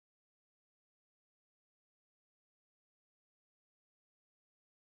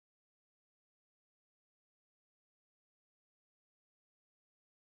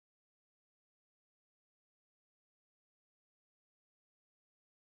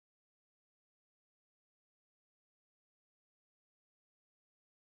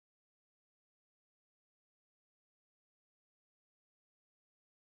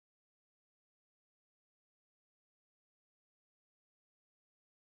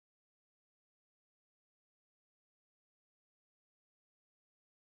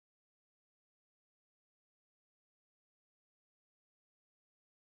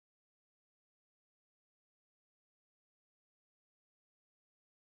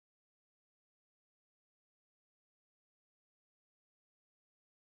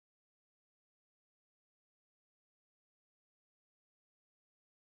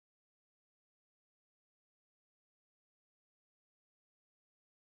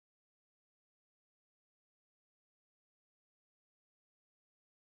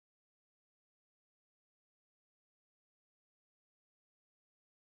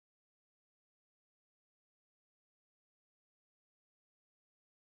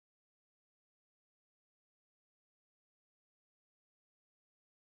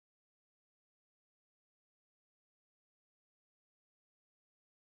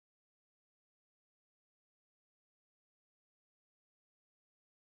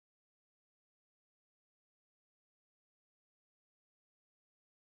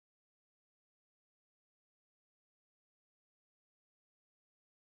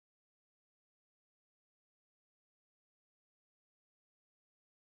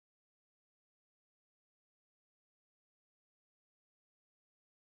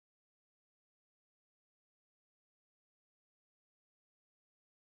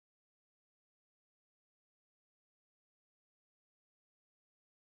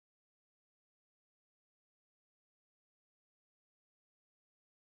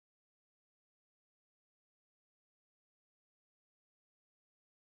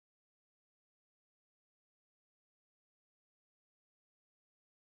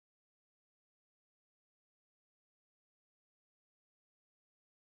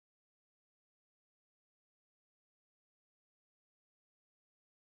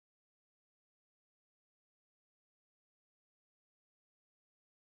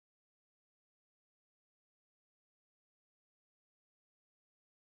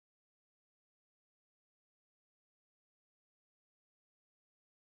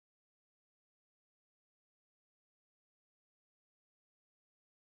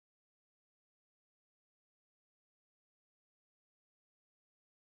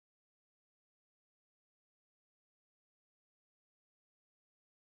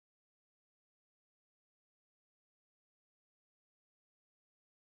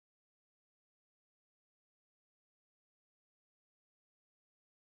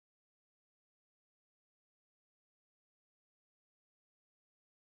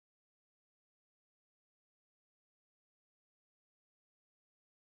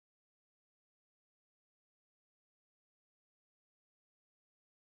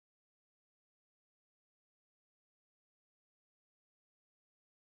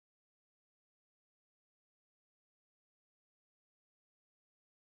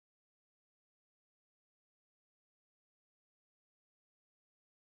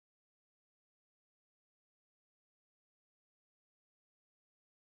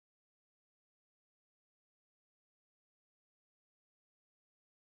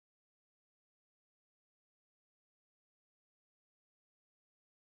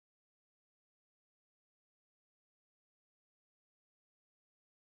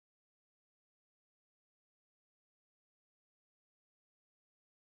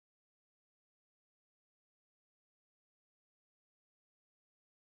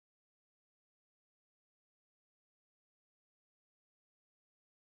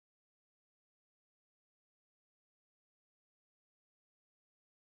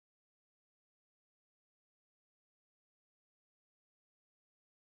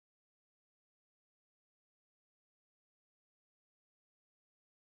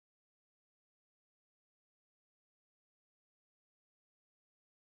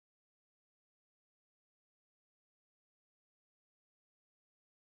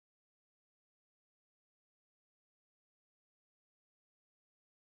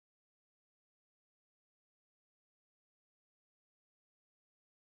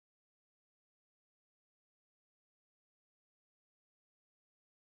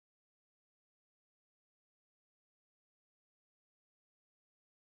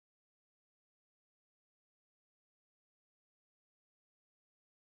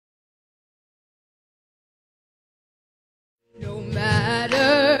No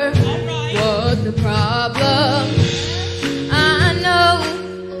matter what the problem, I know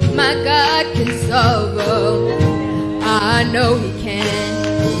my God can solve them. I know He can,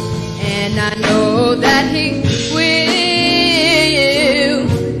 and I know that He will.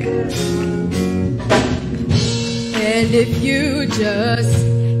 And if you just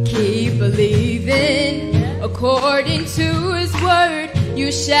keep believing according to His word,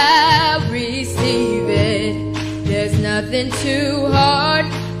 you shall receive it. There's nothing too hard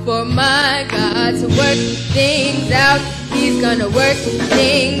for my God to work things out. He's gonna work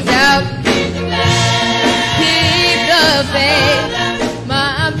things out. Keep the faith,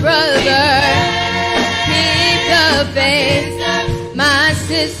 my brother. Keep the faith, my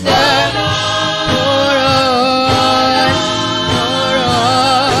sister. Hold on, hold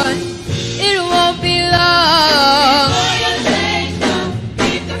on. It won't be long.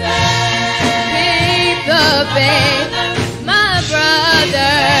 Keep the faith, my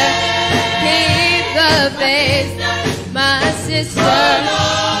brother. Keep the faith, my sister.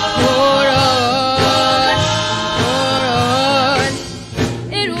 Hold on, hold on.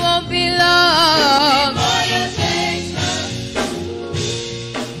 It won't be long.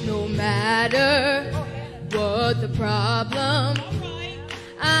 No matter what the problem,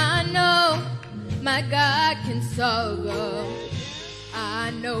 I know my God can solve them.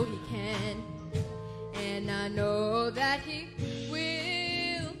 I know He can, and I know that He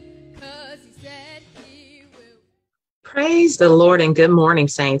will, 'cause He said He will. Praise the Lord and good morning,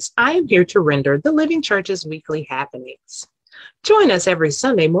 saints. I am here to render the Living Church's weekly happenings. Join us every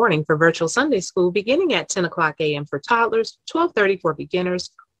Sunday morning for virtual Sunday school beginning at 10 o'clock a.m. for toddlers, 12:30 for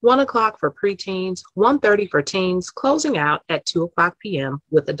beginners, 1 o'clock for preteens, 1:30 for teens, closing out at 2 o'clock p.m.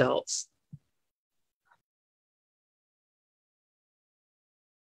 with adults.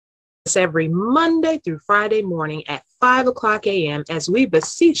 Every Monday through Friday morning at 5 o'clock a.m. as we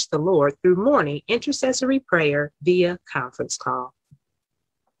beseech the Lord through morning intercessory prayer via conference call.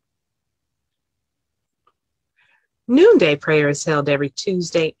 Noonday prayer is held every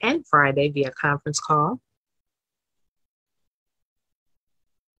Tuesday and Friday via conference call.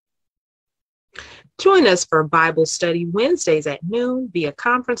 Join us for Bible study Wednesdays at noon via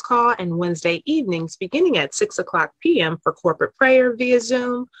conference call and Wednesday evenings beginning at 6 o'clock p.m. for corporate prayer via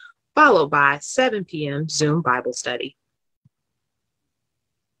Zoom, followed by 7 p.m. Zoom Bible study.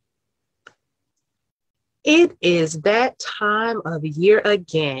 It is that time of year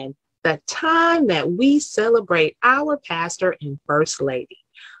again, the time that we celebrate our pastor and first lady.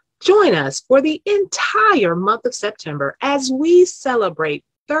 Join us for the entire month of September as we celebrate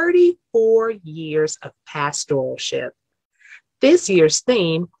 34 years of pastoralship. This year's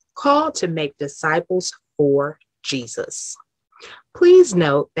theme, called to make disciples for Jesus. Please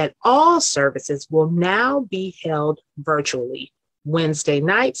note that all services will now be held virtually, Wednesday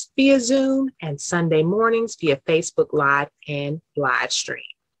nights via Zoom and Sunday mornings via Facebook Live and live stream.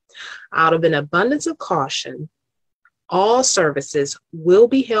 Out of an abundance of caution, all services will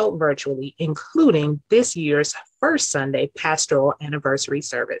be held virtually, including this year's first Sunday pastoral anniversary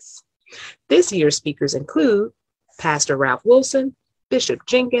service. This year's speakers include Pastor Ralph Wilson, Bishop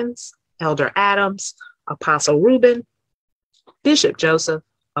Jenkins, Elder Adams, Apostle Reuben, Bishop Joseph,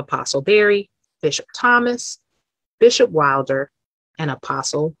 Apostle Barry, Bishop Thomas, Bishop Wilder, and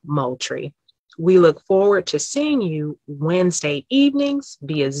Apostle Moultrie. We look forward to seeing you Wednesday evenings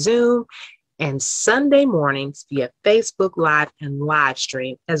via Zoom and Sunday mornings via Facebook Live and live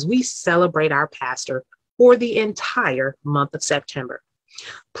stream as we celebrate our pastor for the entire month of September.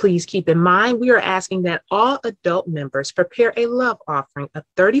 Please keep in mind, we are asking that all adult members prepare a love offering of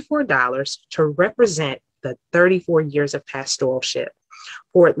 $34 to represent the 34 years of pastoralship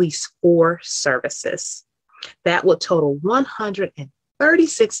for at least 4 services. That will total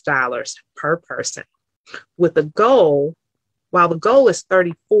 $136 per person. While the goal is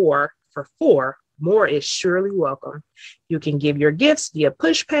 34 for 4, more is surely welcome. You can give your gifts via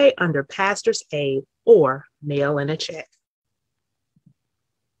PushPay under Pastor's Aid or mail in a check.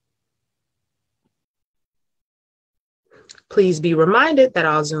 Please be reminded that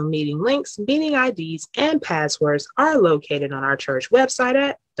all Zoom meeting links, meeting IDs, and passwords are located on our church website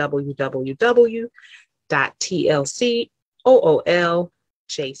at www.tlcooljc.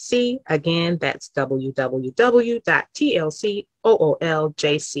 Again, that's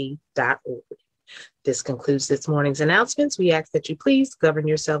www.tlcooljc.org. This concludes this morning's announcements. We ask that you please govern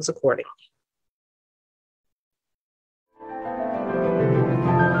yourselves accordingly.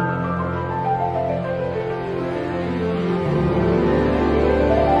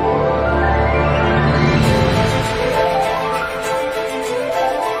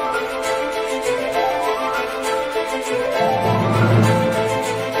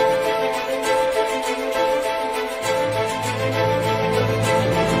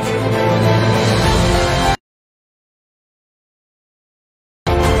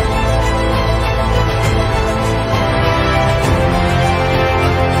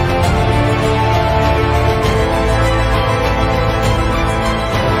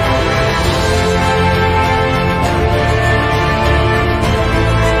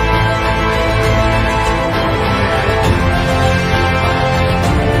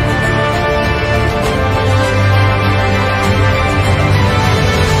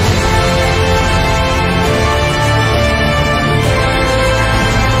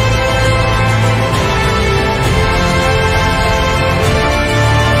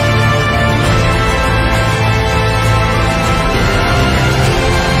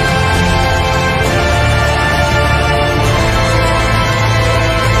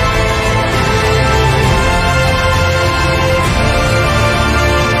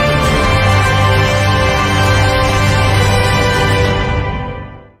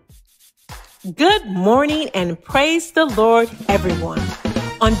 morning and praise the Lord, everyone.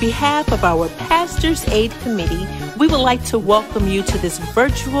 On behalf of our Pastor's Aid Committee, we would like to welcome you to this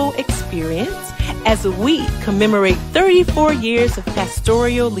virtual experience as we commemorate 34 years of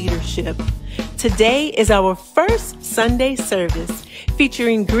pastoral leadership. Today is our first Sunday service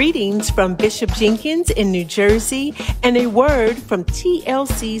featuring greetings from Bishop Jenkins in New Jersey and a word from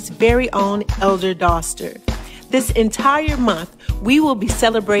TLC's very own Elder Doster. This entire month, we will be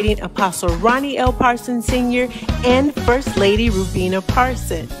celebrating Apostle Ronnie L. Parson Sr. and First Lady Rubina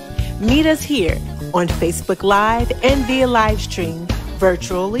Parson. Meet us here on Facebook Live and via live stream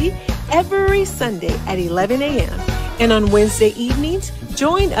virtually every Sunday at 11 a.m. And on Wednesday evenings,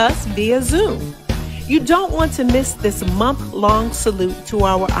 join us via Zoom. You don't want to miss this month-long salute to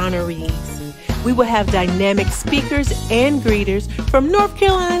our honorees. We will have dynamic speakers and greeters from North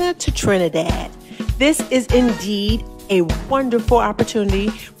Carolina to Trinidad. This is indeed a wonderful opportunity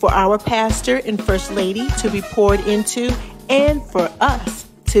for our pastor and first lady to be poured into and for us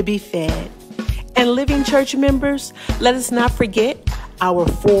to be fed. And Living Church members, let us not forget our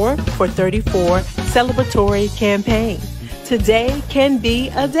 4 for 34 celebratory campaign. Today can be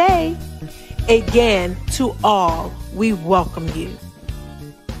a day. Again, to all, we welcome you.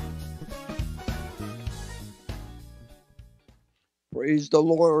 Praise the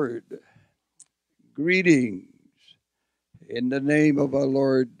Lord. Greetings in the name of our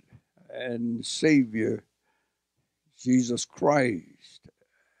Lord and Savior, Jesus Christ.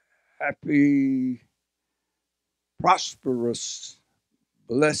 Happy, prosperous,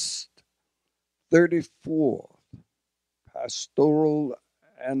 blessed 34th pastoral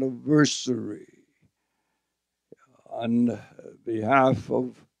anniversary on behalf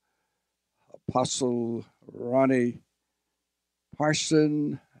of Apostle Ronnie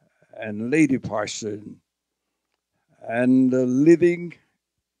Parson and Lady Parson and the Living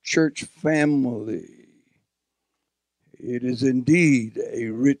Church family. It is indeed a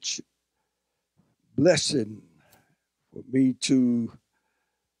rich blessing for me to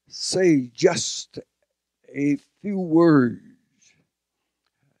say just a few words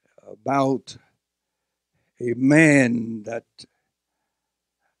about a man that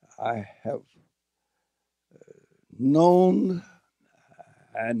I have known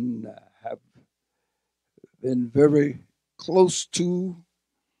and have been very close to,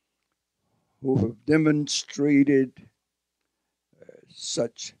 who have demonstrated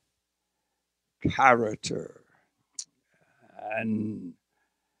such character and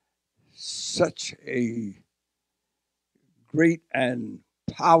such a great and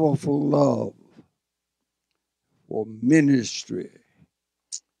powerful love for ministry.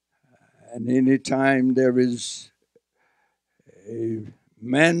 And anytime there is a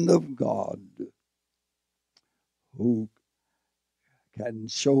man of God who can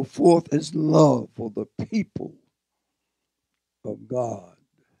show forth his love for the people of God,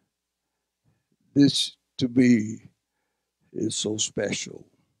 this to me is so special.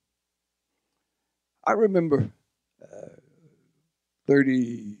 I remember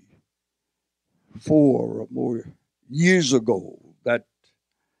 34 or more years ago that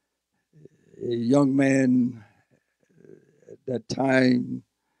a young man at that time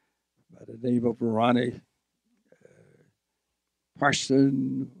by the name of Ronnie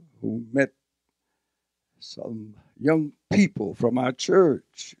Parson, who met some young people from our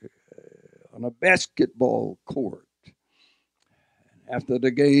church on a basketball court. After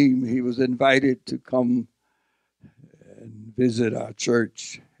the game, he was invited to come and visit our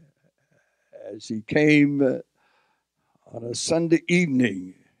church. As he came on a Sunday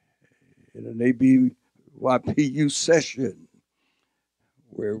evening in an ABYPU session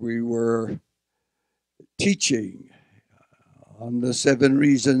where we were teaching on the 7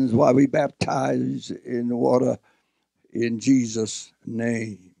 reasons why we baptize in water in Jesus'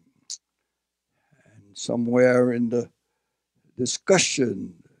 name. And somewhere in the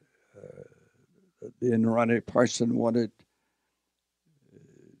discussion, then Ronnie Parson wanted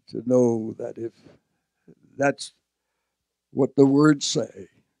to know that if that's what the words say,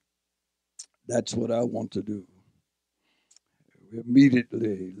 that's what I want to do. We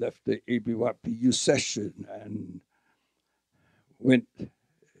immediately left the ABYPU session and went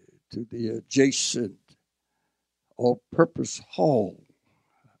to the adjacent all-purpose hall.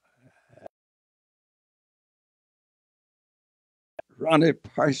 Ronnie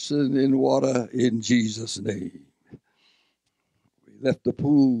Parson in water in Jesus' name. We left the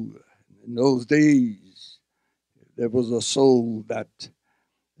pool. In those days, there was a soul that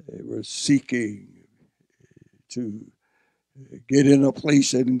they were seeking to get in a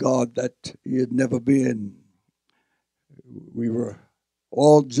place in God that he had never been. We were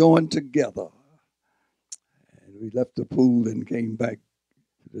all joined together We left the pool and came back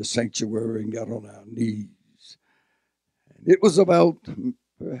to the sanctuary and got on our knees. And it was about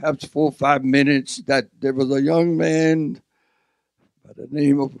perhaps 4 or 5 minutes that there was a young man by the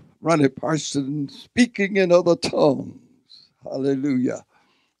name of Ronnie Parson speaking in other tongues. Hallelujah.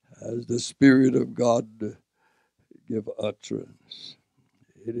 As the Spirit of God give utterance.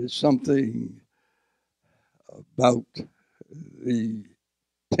 It is something about the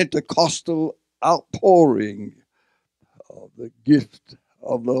Pentecostal outpouring of the gift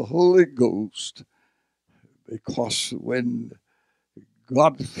of the Holy Ghost, because when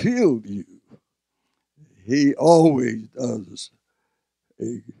God filled you, He always does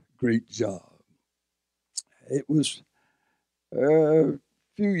a great job. It was a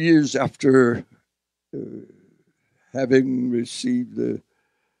few years after having received the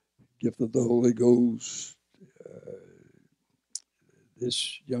gift of the Holy Ghost,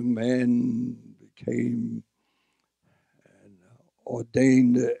 this young man became an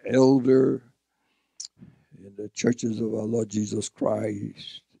ordained elder in the churches of our Lord Jesus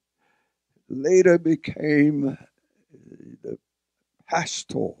Christ. Later became the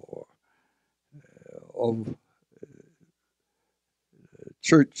pastor of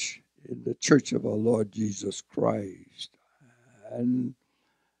church in the church of our Lord Jesus Christ. And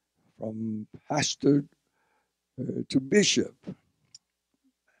from pastor to bishop,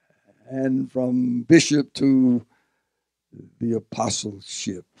 and from bishop to the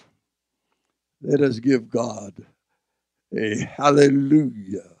apostleship. Let us give God a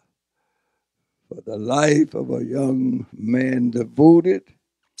hallelujah for the life of a young man devoted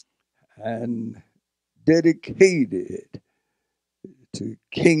and dedicated to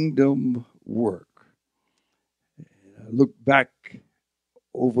kingdom work. And I look back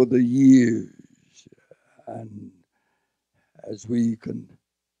over the years, and as we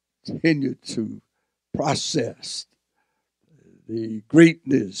continue to process the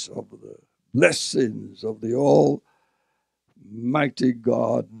greatness of the blessings of the Almighty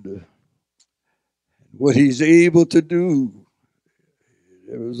God, and what He's able to do.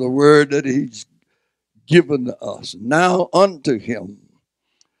 There is a word that He's given us. Now unto Him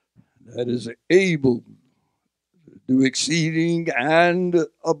that is able to do exceeding and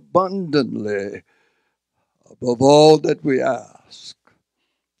abundantly above all that we ask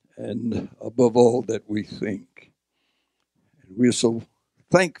and above all that we think. And we're so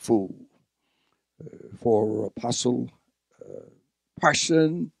thankful for Apostle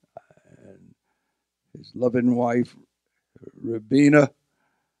Parson and his loving wife, Rabina,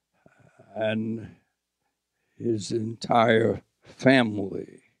 and his entire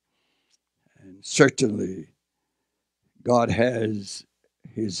family. And certainly, God has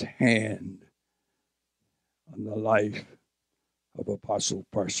His hand on the life of Apostle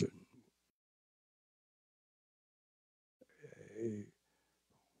Parson. A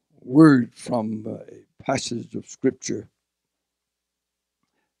word from a passage of Scripture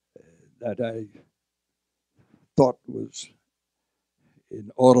that I thought was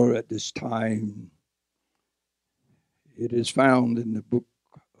in order at this time. It is found in the book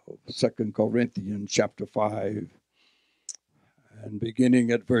of 2 Corinthians chapter 5 and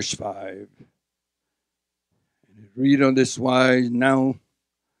beginning at verse 5. And it read on this wise, now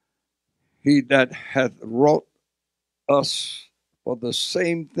He that hath wrought us for the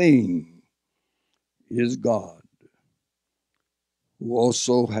same thing is God, who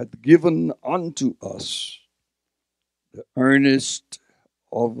also hath given unto us the earnest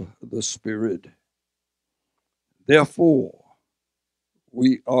of the Spirit. Therefore,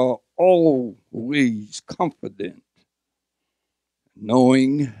 we are always confident,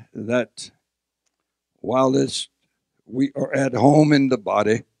 knowing that whilst we are at home in the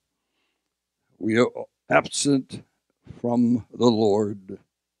body, we are absent from the Lord.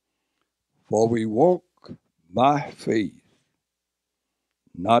 For we walk by faith,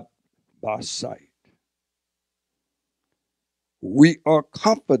 not by sight. We are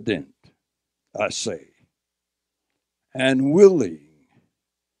confident, I say, and willing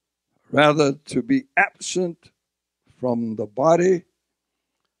rather to be absent from the body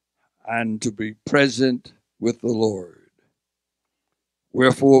and to be present with the Lord.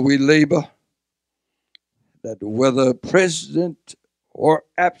 Wherefore we labor, that whether present or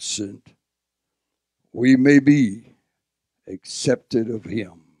absent, we may be accepted of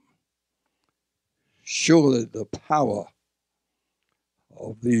Him. Surely the power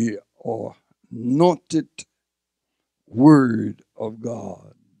of the anointed Word of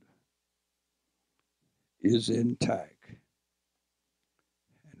God is intact.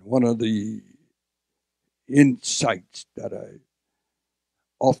 And one of the insights that I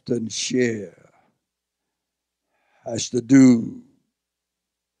often share has to do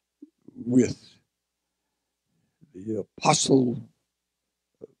with the Apostle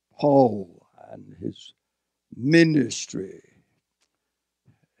Paul and his ministry,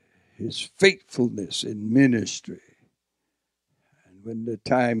 his faithfulness in ministry. And when the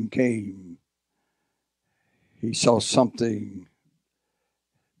time came, he saw something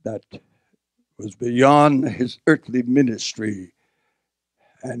that was beyond his earthly ministry,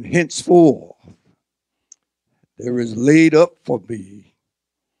 and henceforth there is laid up for me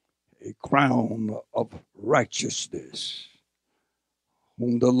a crown of righteousness,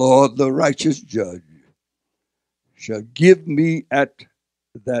 whom the Lord, the righteous judge, shall give me at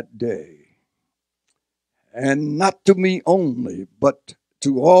that day. And not to me only, but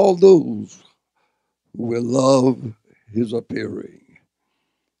to all those who will love his appearing.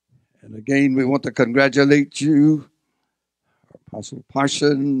 And again, we want to congratulate you, Apostle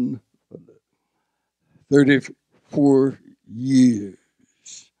Parson, for the 34 years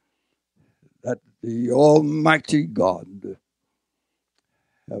that the Almighty God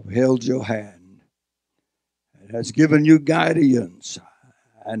have held your hand and has given you guidance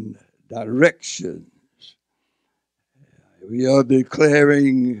and directions. We are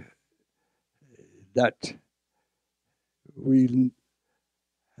declaring that we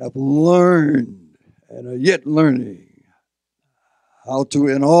have learned and are yet learning how to,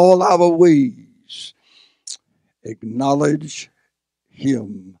 in all our ways, acknowledge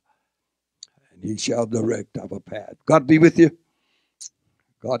him, and he shall direct our path. God be with you.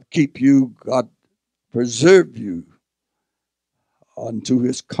 God keep you. God preserve you unto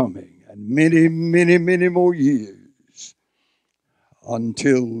his coming, and many, many, many more years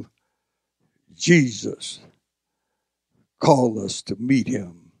until Jesus call us to meet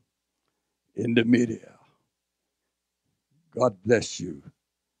him in the midair. God bless you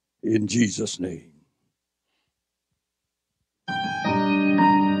in Jesus' name.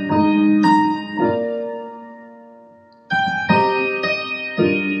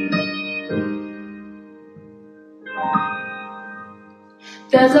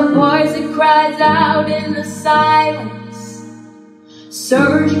 There's a voice that cries out in the silence,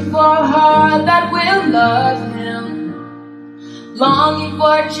 searching for a heart that will love him, longing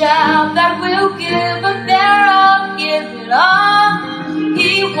for a child that will give him their all, give it all.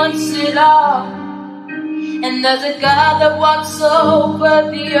 He wants it all. And there's a God that walks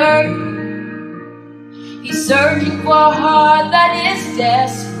over the earth. He's searching for a heart that is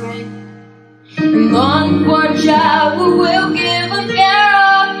desperate, and longing for a child who will give him their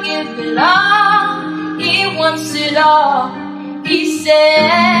all, give it all. He wants it all. He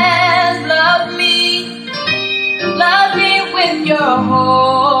says, love me with your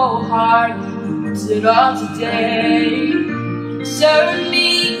whole heart. He wants it all today. Serve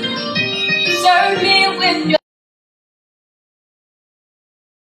me with your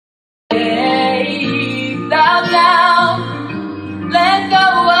bow down, let go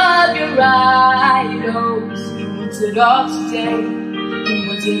of your idols. He wants it all today. He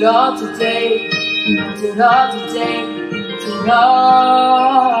wants it all today. He wants it all today. He wants it all.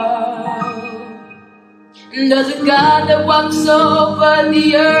 And there's a God that walks over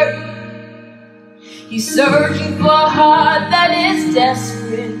the earth. He's searching for a heart that is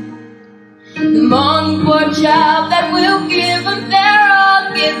desperate, longing for a child that will give him their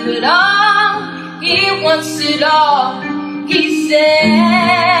all, give it all. He wants it all. He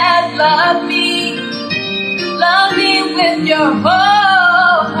said, love me with your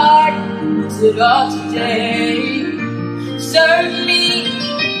whole heart. He wants it all today. Serve me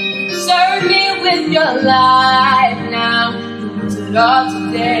with your life now. He wants it all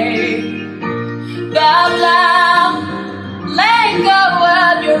today. Bow down, let go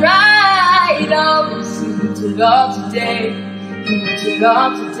of your idols. He wants it all today. He wants it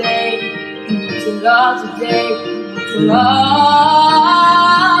all today. He wants it all today. He wants it all.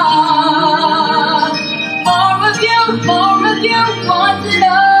 More of you wants it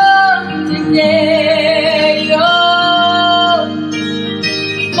all today. Oh,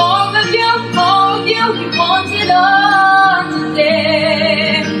 more of you, he wants it all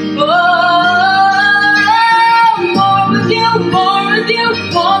today. Oh, more of you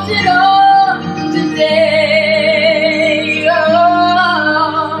wants it all today. Oh,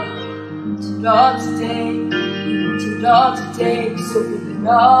 wants it all today. He wants it all today. So give it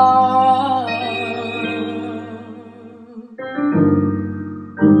all.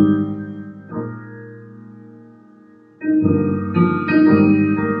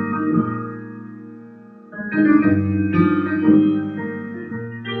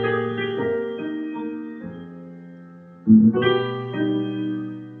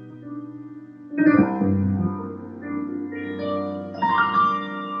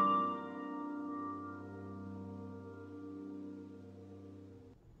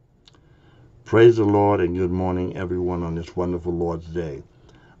 Praise the Lord and good morning, everyone, on this wonderful Lord's Day.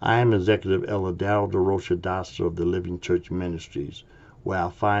 I am Executive Elder Darrell DeRocha Doster of the Living Church Ministries, where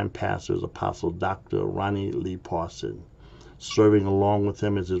our fine pastor is Apostle Dr. Ronnie Lee Parson. Serving along with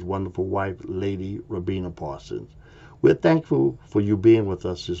him is his wonderful wife, Lady Rabina Parson. We're thankful for you being with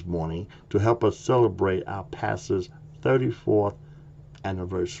us this morning to help us celebrate our pastor's 34th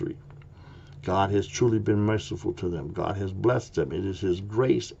anniversary. God has truly been merciful to them. God has blessed them. It is his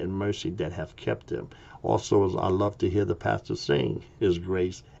grace and mercy that have kept them. Also, as I love to hear the pastor sing, his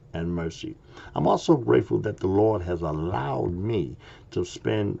grace and mercy. I'm also grateful that the Lord has allowed me to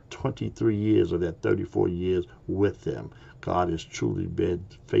spend 23 years of that 34 years with them. God has truly been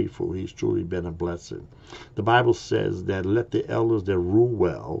faithful. He's truly been a blessing. The Bible says that let the elders that rule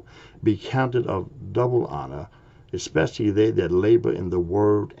well be counted of double honor, especially they that labor in the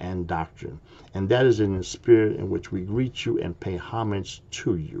word and doctrine. And that is in the spirit in which we greet you and pay homage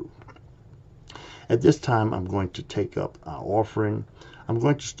to you. At this time, I'm going to take up our offering. I'm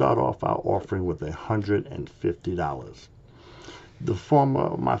going to start off our offering with $150.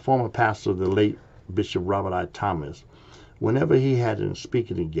 My former pastor, the late Bishop Robert I. Thomas, whenever he had a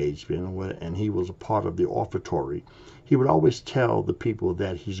speaking engagement and he was a part of the offertory, he would always tell the people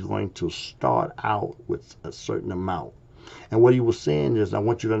that he's going to start out with a certain amount. And what he was saying is, I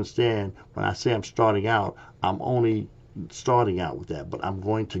want you to understand, when I say I'm starting out, I'm only starting out with that, but I'm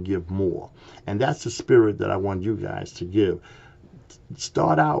going to give more. And that's the spirit that I want you guys to give.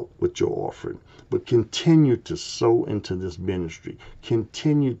 Start out with your offering, but continue to sow into this ministry.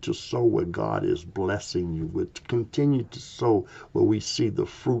 Continue to sow where God is blessing you. Continue to sow where we see the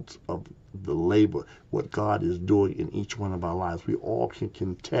fruits of the labor, what God is doing in each one of our lives. We all can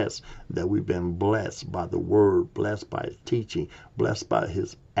contest that we've been blessed by the word, blessed by his teaching, blessed by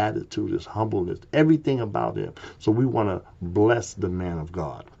his attitude, his humbleness, everything about him. So we want to bless the man of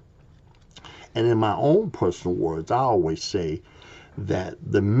God. And in my own personal words, I always say that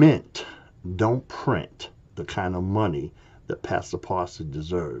the mint don't print the kind of money that Pastor Parson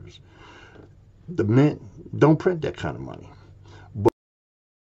deserves. The mint don't print that kind of money. But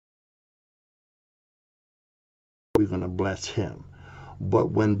we're going to bless him.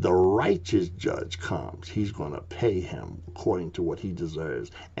 But when the righteous judge comes, he's going to pay him according to what he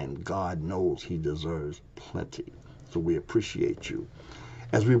deserves. And God knows he deserves plenty. So we appreciate you.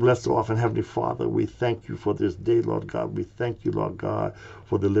 As we bless the offering, Heavenly Father, we thank you for this day, Lord God. We thank you, Lord God,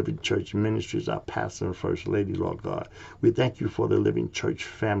 for the Living Church Ministries, our pastor and first lady, Lord God. We thank you for the Living Church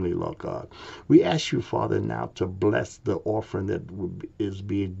family, Lord God. We ask you, Father, now to bless the offering that is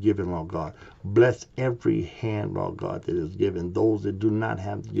being given, Lord God. Bless every hand, Lord God, that is given. Those that do not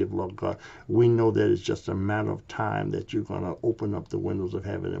have to give, Lord God, we know that it's just a matter of time that you're going to open up the windows of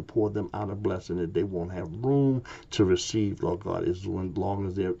heaven and pour them out a blessing that they won't have room to receive, Lord God, as long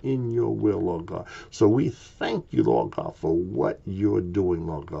as they're in your will, Lord God. So we thank you, Lord God, for what you're doing,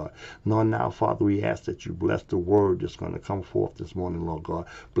 Lord God. Now, Father, we ask that you bless the word that's going to come forth this morning, Lord God.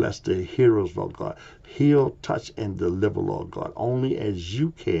 Bless the hearers, Lord God. Heal, touch, and deliver, Lord God. Only as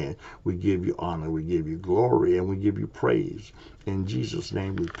you can, we give you honor, we give you glory, and we give you praise. In Jesus'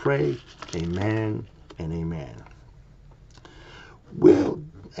 name we pray. Amen and amen. We're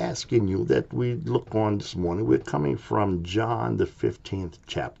asking you that we look on this morning. We're coming from John, the 15th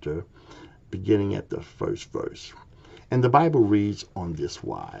chapter, beginning at the first verse. And the Bible reads on this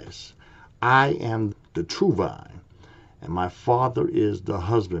wise: I am the true vine, and my Father is the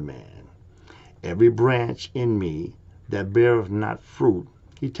husbandman. Every branch in me that beareth not fruit,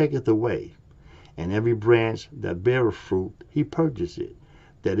 he taketh away. And every branch that beareth fruit, he purges it,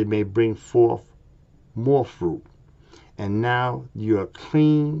 that it may bring forth more fruit. And now you are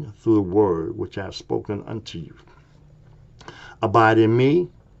clean through the word which I have spoken unto you. Abide in me,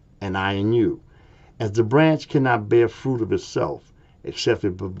 and I in you. As the branch cannot bear fruit of itself, except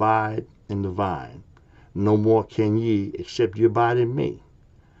it abide in the vine, no more can ye, except ye abide in me.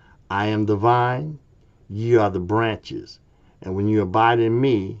 I am the vine, ye are the branches. And when you abide in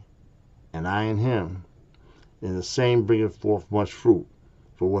me, and I in him, then the same bringeth forth much fruit.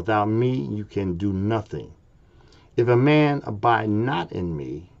 For without me you can do nothing. If a man abide not in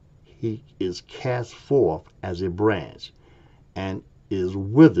me, he is cast forth as a branch, and is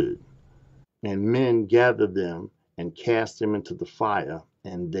withered, and men gather them and cast them into the fire,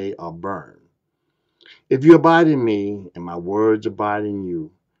 and they are burned. If you abide in me, and my words abide in you,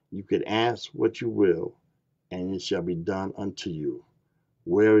 you can ask what you will, and it shall be done unto you.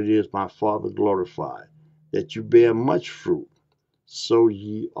 Where it is my Father glorified, that you bear much fruit, so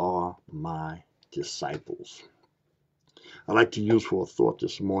ye are my disciples. I'd like to use for a thought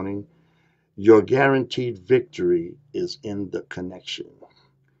this morning: your guaranteed victory is in the connection.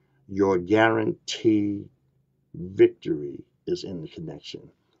 Your guaranteed victory is in the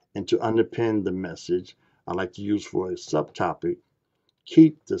connection. And to underpin the message, I like to use for a subtopic,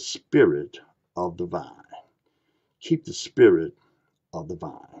 keep the spirit of the vine. Keep the spirit of the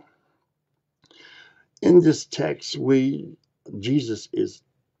vine. In this text, Jesus is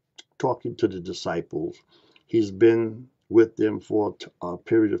talking to the disciples. He's been with them for a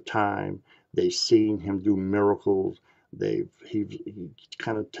period of time. They've seen him do miracles. He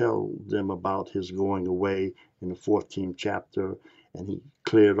kind of tells them about his going away in the 14th chapter, and he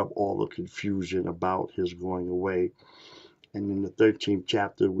cleared up all the confusion about his going away. And in the 13th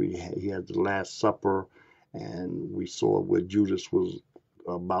chapter, he had the Last Supper, and we saw where Judas was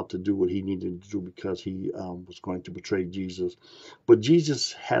about to do what he needed to do because he was going to betray Jesus. But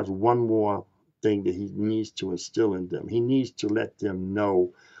Jesus has one more thing that he needs to instill in them. He needs to let them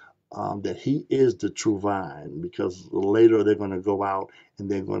know that he is the true vine, because later they're going to go out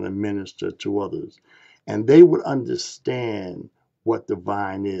and they're going to minister to others. And they would understand what the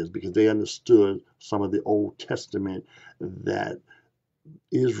vine is, because they understood some of the Old Testament, that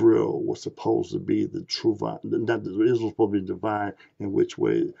Israel was supposed to be the true vine. Not that Israel was supposed to be the vine in which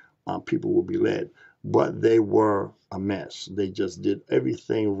way people will be led, but they were a mess. They just did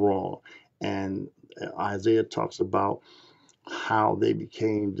everything wrong. And Isaiah talks about how they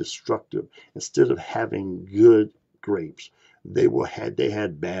became destructive. Instead of having good grapes, they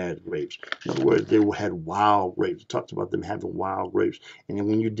had bad grapes. In other words, they had wild grapes. It talks about them having wild grapes. And then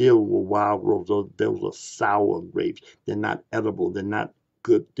when you deal with wild grapes, those are sour grapes. They're not edible. They're not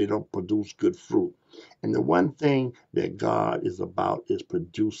good. They don't produce good fruit. And the one thing that God is about is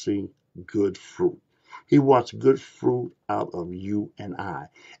producing good fruit. He wants good fruit out of you and I.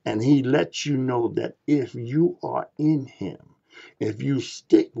 And he lets you know that if you are in him, if you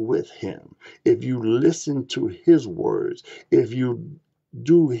stick with him, if you listen to his words, if you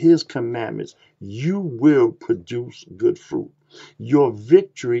do his commandments, you will produce good fruit. Your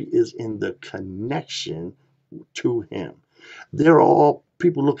victory is in the connection to him. There are all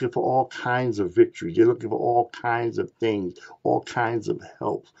people looking for all kinds of victory. They're looking for all kinds of things, all kinds of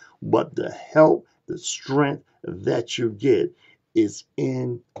help. But the help, the strength that you get is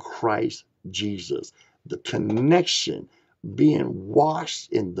in Christ Jesus. The connection, being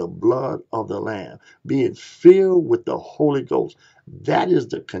washed in the blood of the Lamb, being filled with the Holy Ghost, that is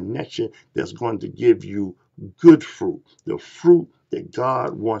the connection that's going to give you good fruit, the fruit that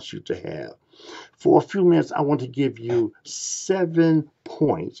God wants you to have. For a few minutes, I want to give you 7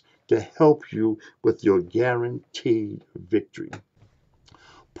 points to help you with your guaranteed victory.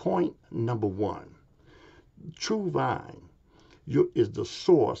 Point number 1, true vine is the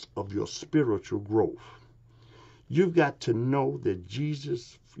source of your spiritual growth. You've got to know that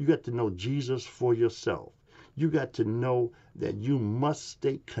you got to know Jesus for yourself. You got to know that you must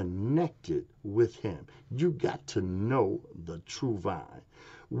stay connected with him. You got to know the true vine.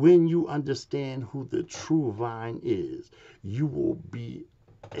 When you understand who the true vine is, you will be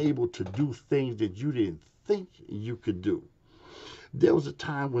able to do things that you didn't think you could do. There was a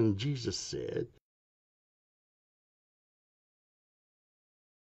time when Jesus said,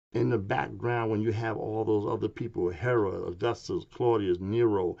 in the background, when you have all those other people, Herod, Augustus, Claudius,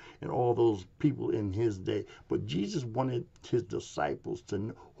 Nero, and all those people in his day, but Jesus wanted his disciples to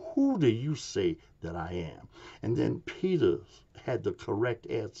know, who do you say that I am? And then Peter had the correct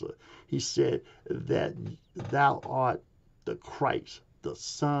answer. He said that thou art the Christ, the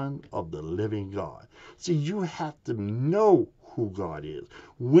Son of the living God. See, you have to know who God is.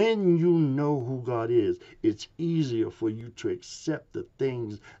 When you know who God is, it's easier for you to accept the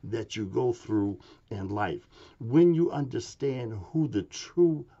things that you go through in life. When you understand who the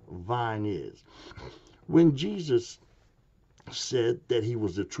true vine is. When Jesus said that he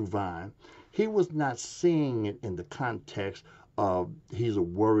was the true vine, he was not saying it in the context of he's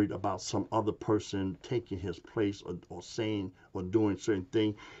worried about some other person taking his place or saying or doing certain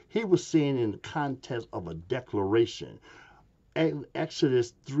things. He was saying in the context of a declaration.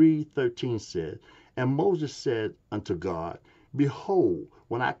 Exodus 3:13 said, and Moses said unto God, behold,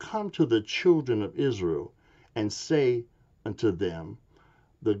 when I come to the children of Israel and say unto them,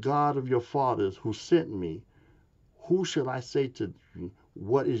 the God of your fathers who sent me, who shall I say to you,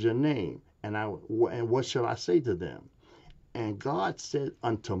 what is your name? And what shall I say to them? And God said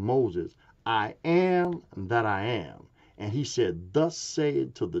unto Moses, I am that I am. And he said, thus say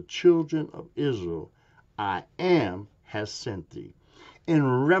to the children of Israel, I am has sent thee.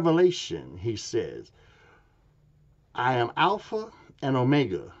 In Revelation, he says, I am Alpha and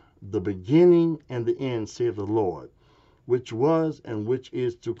Omega, the beginning and the end, saith the Lord, which was and which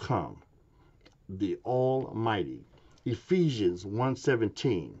is to come, the Almighty. Ephesians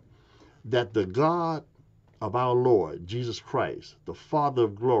 1:17. that the God of our Lord Jesus Christ, the Father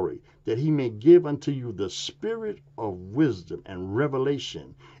of glory, that he may give unto you the spirit of wisdom and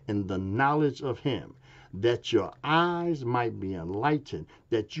revelation in the knowledge of him, that your eyes might be enlightened,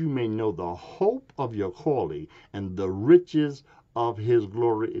 that you may know the hope of your calling and the riches of his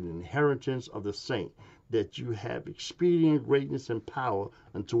glory and inheritance of the saint, that you have experienced greatness and power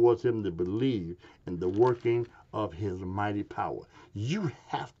untowards him that believe in the working of his mighty power. You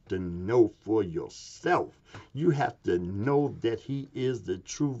have to know for yourself. You have to know that he is the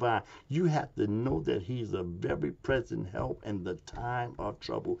true vine. You have to know that he's a very present help in the time of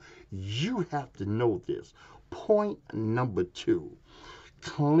trouble. You have to know this. Point number 2,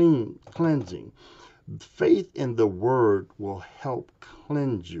 cleansing. Faith in the word will help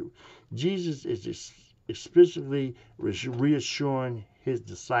cleanse you. Jesus is especially reassuring his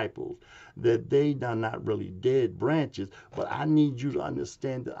disciples that they are not really dead branches, but I need you to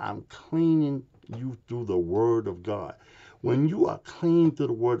understand that I'm cleaning you through the word of God. When you are clean through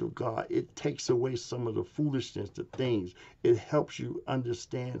the word of God, it takes away some of the foolishness, the things. It helps you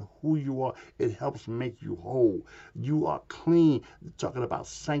understand who you are. It helps make you whole. You are clean. Talking about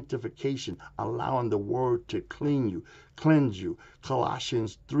sanctification, allowing the word to cleanse you.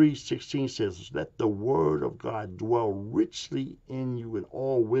 Colossians 3:16 says, let the word of God dwell richly in you in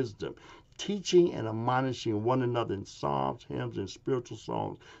all wisdom, teaching and admonishing one another in psalms, hymns, and spiritual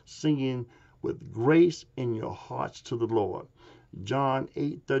songs, singing with grace in your hearts to the Lord. John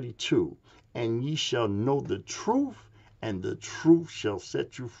 8:32, and ye shall know the truth, and the truth shall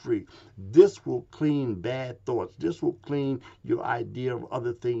set you free. This will clean bad thoughts. This will clean your idea of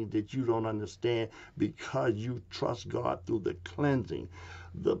other things that you don't understand because you trust God through the cleansing.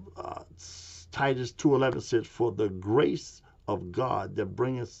 The Titus 2:11 says, for the grace of God that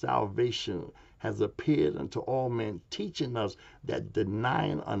bringeth salvation has appeared unto all men, teaching us that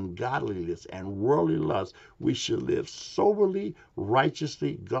denying ungodliness and worldly lust, we should live soberly,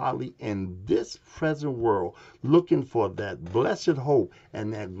 righteously, godly in this present world, looking for that blessed hope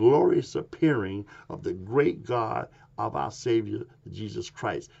and that glorious appearing of the great God of our Savior, Jesus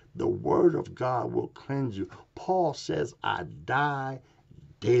Christ. The word of God will cleanse you. Paul says, I die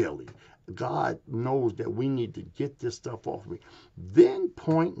daily. God knows that we need to get this stuff off me. Then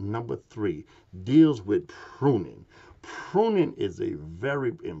point number 3 deals with pruning. Pruning is a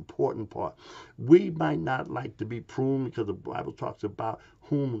very important part. We might not like to be pruned because the Bible talks about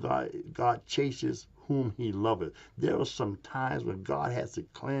whom God chases, whom he loveth. There are some times when God has to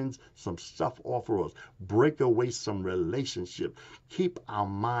cleanse some stuff off of us, break away some relationships, keep our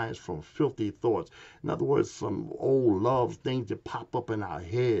minds from filthy thoughts. In other words, some old love things that pop up in our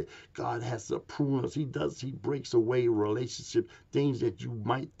head. God has to prune us. He breaks away relationships, things that you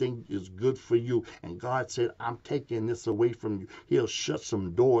might think is good for you. And God said, I'm taking this away from you. He'll shut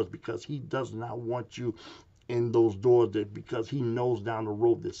some doors because he does not want you in those doors, that because he knows down the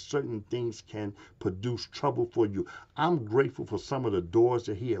road that certain things can produce trouble for you. I'm grateful for some of the doors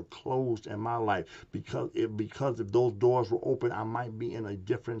that he have closed in my life because if those doors were open, I might be in a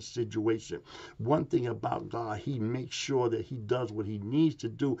different situation. One thing about God, he makes sure that he does what he needs to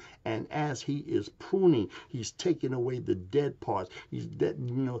do, and as he is pruning, he's taking away the dead parts. He's dead,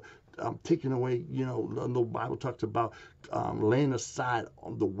 taking away, the Bible talks about laying aside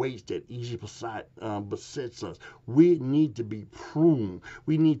on the weights that easily besets us. We need to be pruned.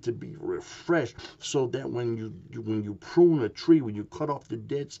 We need to be refreshed so that when you prune a tree, when you cut off the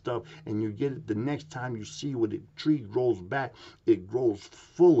dead stuff and you get it the next time you see when the tree grows back, it grows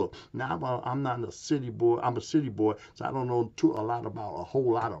fuller. Now, I'm not a city boy. I'm a city boy, so I don't know a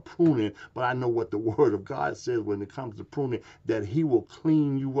whole lot of pruning, but I know what the Word of God says when it comes to pruning, that he will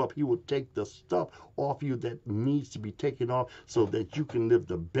clean you up. He will take the stuff off you that needs to be taken off so that you can live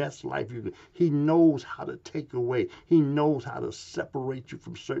the best life you can. He knows how to take away. He knows how to separate you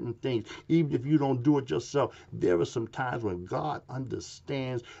from certain things. Even if you don't do it yourself, there are some times when God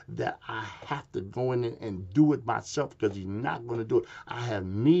understands that I have to go in and do it myself because he's not going to do it. I have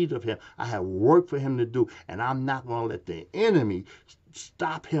need of him. I have work for him to do, and I'm not going to let the enemy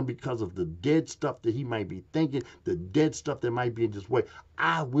stop him because of the dead stuff that he might be thinking, the dead stuff that might be in his way.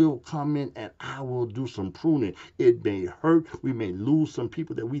 I will come in and I will do some pruning. It may hurt. We may lose some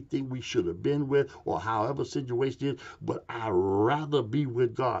people that we think we should have been with, or however situation is, but I'd rather be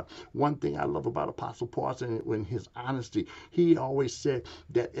with God. One thing I love about Apostle Parson, in his honesty, he always said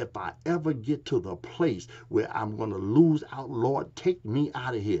that if I ever get to the place where I'm going to lose out, Lord, take me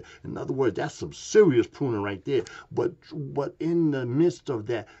out of here. In other words, that's some serious pruning right there. But in the midst of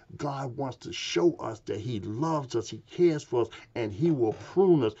that, God wants to show us that he loves us, he cares for us, and he will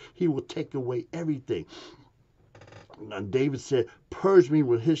prune us. He will take away everything. David said, purge me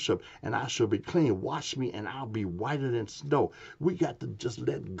with hyssop and I shall be clean. Wash me and I'll be whiter than snow. We got to just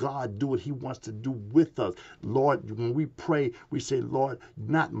let God do what he wants to do with us. Lord, when we pray, we say, Lord,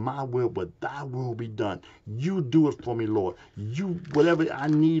 not my will, but thy will be done. You do it for me, Lord. You, whatever I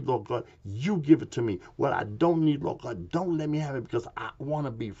need, Lord God, you give it to me. What I don't need, Lord God, don't let me have it, because I want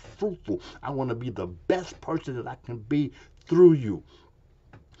to be fruitful. I want to be the best person that I can be through you.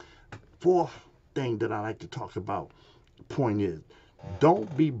 Fourth thing that I like to talk about, point is,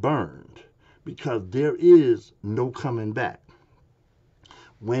 don't be burned, because there is no coming back.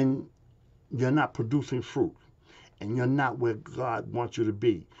 When you're not producing fruit and you're not where God wants you to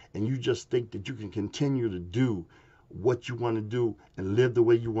be, and you just think that you can continue to do what you want to do and live the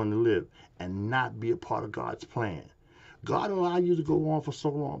way you want to live and not be a part of God's plan, God will allow you to go on for so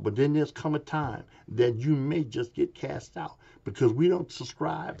long, but then there's come a time that you may just get cast out, because we don't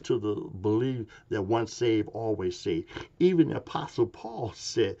subscribe to the belief that once saved, always saved. Even the Apostle Paul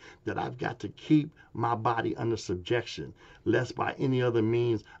said that I've got to keep my body under subjection, lest by any other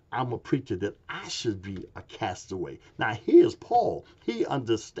means I'm a preacher that I should be a castaway. Now here's Paul. He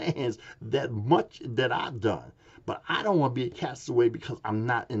understands that much that I've done. But I don't want to be a castaway because I'm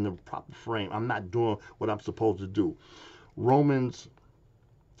not in the proper frame. I'm not doing what I'm supposed to do. Romans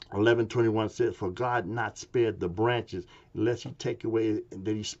 11:21 says, for God not spared the branches, unless he take away,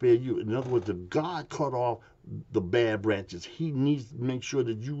 that he spare you. In other words, if God cut off the bad branches, he needs to make sure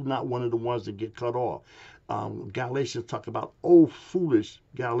that you're not one of the ones that get cut off. Galatians talk about, oh foolish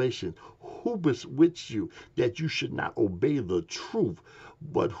Galatians, who bewitched you that you should not obey the truth,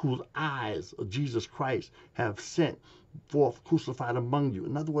 but whose eyes Jesus Christ have sent forth crucified among you.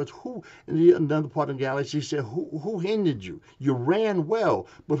 In other words, who, in another part of Galatians, he said, who hindered you? You ran well,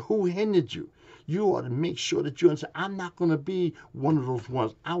 but who hindered you? You ought to make sure that you understand, I'm not going to be one of those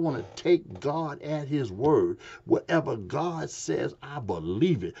ones. I want to take God at his word. Whatever God says, I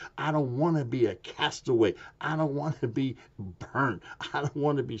believe it. I don't want to be a castaway. I don't want to be burnt. I don't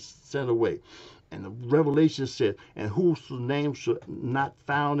want to be sent away. And the Revelation said, and whose name should not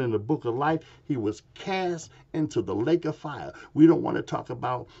found in the book of life, he was cast into the lake of fire. We don't want to talk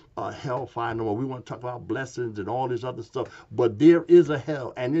about hellfire no more. We want to talk about blessings and all this other stuff. But there is a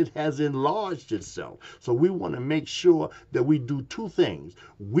hell, and it has enlarged itself. So we want to make sure that we do two things.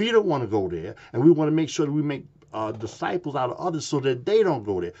 We don't want to go there, and we want to make sure that we make disciples out of others so that they don't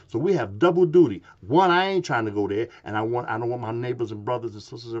go there. So we have double duty. One, I ain't trying to go there, and I don't want my neighbors and brothers and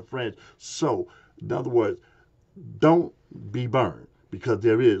sisters and friends. So, in other words, don't be burned, because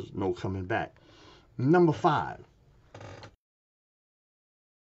there is no coming back. Number 5.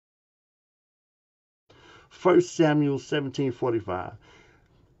 1 Samuel 17:45.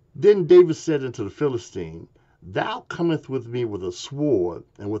 Then David said unto the Philistine, thou comest with me with a sword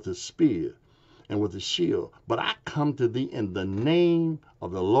and with a spear and with a shield, but I come to thee in the name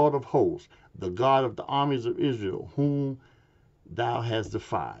of the Lord of hosts, the God of the armies of Israel, whom thou hast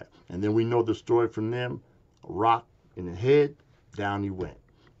defied. And then we know the story from them. A rock in the head, down he went.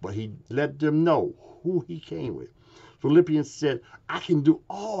 But he let them know who he came with. Philippians said, I can do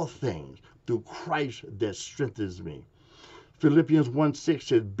all things through Christ that strengthens me. Philippians 1:6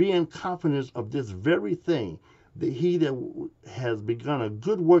 said, be in confidence of this very thing, that he that has begun a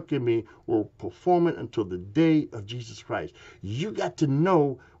good work in me will perform it until the day of Jesus Christ. You got to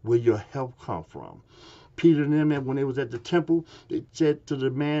know where your help comes from. Peter and them, when they was at the temple, they said to the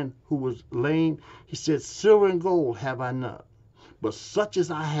man who was lame, he said, silver and gold have I none, but such as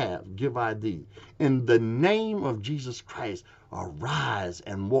I have give I thee. In the name of Jesus Christ, arise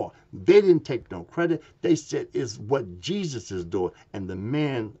and walk. They didn't take no credit. They said it's what Jesus is doing. And the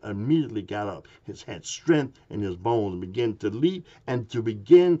man immediately got up. He had strength in his bones and began to leap and to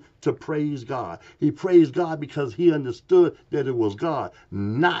begin to praise God. He praised God because he understood that it was God,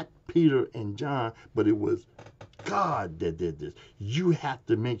 not Peter and John, but it was God that did this. You have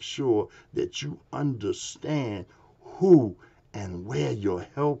to make sure that you understand who and where your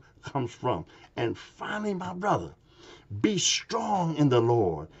help comes from. And finally, my brother, be strong in the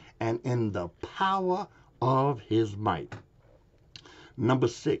Lord and in the power of his might. Number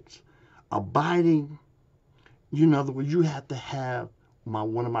 6, abiding. In other words, you have to have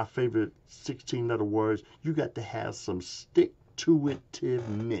one of my favorite 16-letter words. You got to have some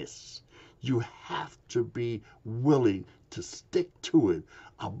stick-to-itiveness. You have to be willing to stick to it,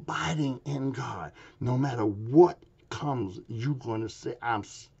 abiding in God. No matter what comes, you're going to say, I'm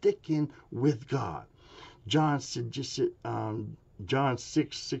sticking with God. John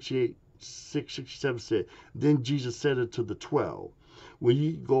 6:67 said, then Jesus said unto the 12, will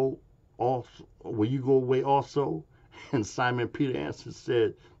you go away also? And Simon Peter answered,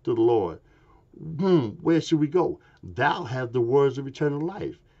 said to the Lord, Where should we go? Thou hast the words of eternal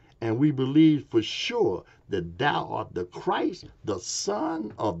life. And we believe for sure that thou art the Christ, the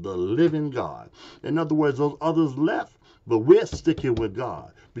Son of the living God. In other words, those others left, but we're sticking with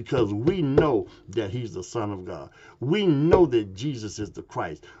God because we know that he's the Son of God. We know that Jesus is the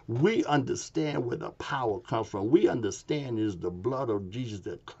Christ. We understand where the power comes from. We understand it is the blood of Jesus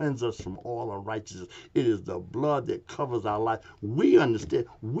that cleanses us from all unrighteousness. It is the blood that covers our life. We understand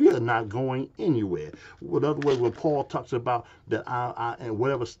we are not going anywhere. In other words, when Paul talks about that I in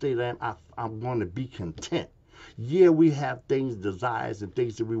whatever state I am, I'm going to be content. Yeah, we have things, desires, and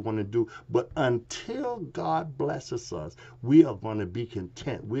things that we want to do, but until God blesses us, we are going to be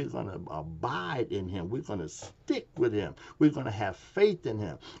content. We're going to abide in him. We're going to stick with him. We're going to have faith in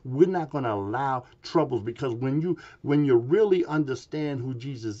him. We're not going to allow troubles, because when you really understand who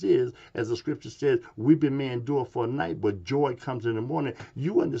Jesus is, as the scripture says, weeping may endure for a night, but joy comes in the morning.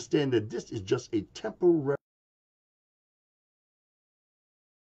 You understand that this is just a temporary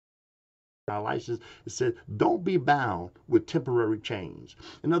our license. It says, don't be bound with temporary chains.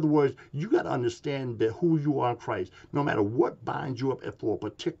 In other words, you got to understand that who you are in Christ, no matter what binds you up for a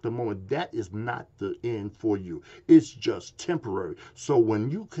particular moment, that is not the end for you. It's just temporary. So when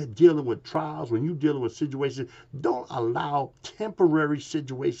you dealing with trials, when you're dealing with situations, don't allow temporary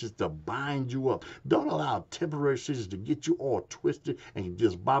situations to bind you up. Don't allow temporary situations to get you all twisted and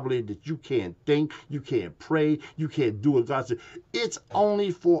disbobulated that you can't think, you can't pray, you can't do what God said. It's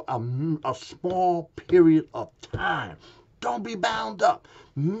only for a small period of time. Don't be bound up.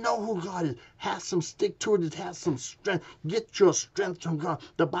 Know who God is. Have some stick to it. Have some strength. Get your strength from God.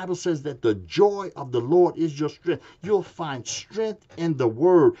 The Bible says that the joy of the Lord is your strength. You'll find strength in the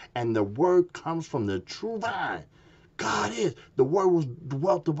word, and the word comes from the true vine. God is. The word was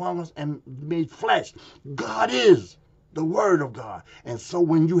dwelt among us and made flesh. God is the word of God. And so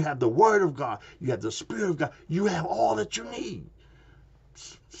when you have the word of God, you have the Spirit of God, you have all that you need.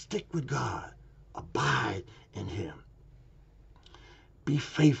 Stick with God. Abide in him. Be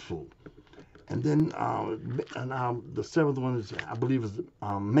faithful. And then the seventh one is, I believe, is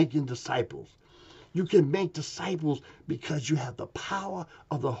making disciples. You can make disciples because you have the power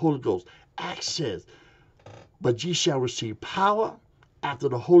of the Holy Ghost. Acts says, but ye shall receive power after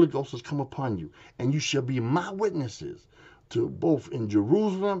the Holy Ghost has come upon you, and you shall be my witnesses to both in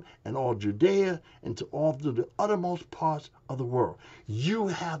Jerusalem and all Judea and to all the uttermost parts of the world. You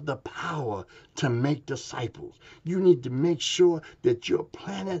have the power to make disciples. You need to make sure that you're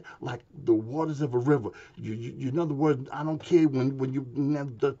planted like the waters of a river. You in other words, I don't care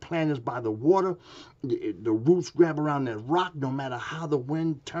when the plant is by the water, the roots grab around that rock, no matter how the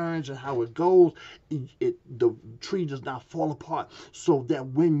wind turns and how it goes, the tree does not fall apart. So that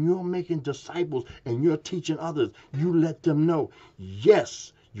when you're making disciples and you're teaching others, you let them know,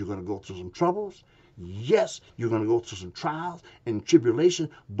 yes, you're going to go through some troubles. Yes, you're going to go through some trials and tribulation,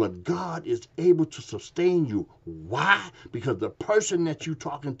 but God is able to sustain you. Why? Because the person that you're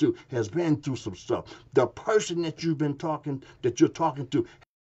talking to has been through some stuff. The person that you're talking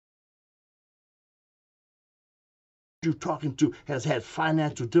to has had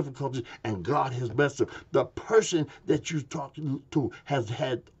financial difficulties, and God has blessed them. The person that you're talking to has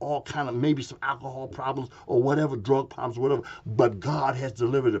had all kind of, maybe some alcohol problems or whatever, drug problems, whatever, but God has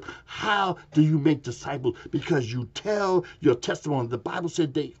delivered them. How do you make disciples? Because you tell your testimony. The Bible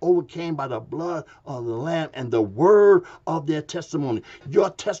said they overcame by the blood of the Lamb and the word of their testimony. Your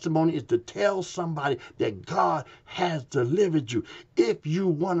testimony is to tell somebody that God has delivered you. If you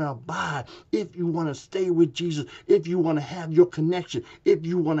want to abide, if you want to stay with Jesus, if you want to have your connection, if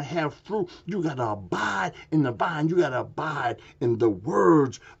you want to have fruit, you got to abide in the vine. You got to abide in the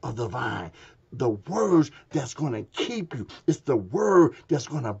words of the vine. The words that's going to keep you. It's the word that's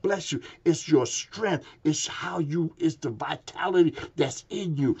going to bless you. It's your strength. It's it's the vitality that's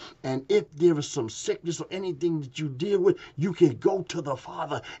in you. And if there is some sickness or anything that you deal with, you can go to the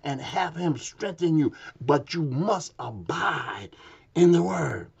Father and have him strengthen you. But you must abide in the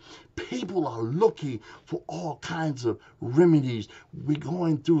word. People are looking for all kinds of remedies. We're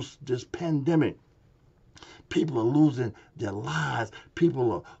going through this pandemic. People are losing their lives.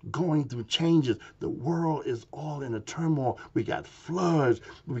 People are going through changes. The world is all in a turmoil. We got floods.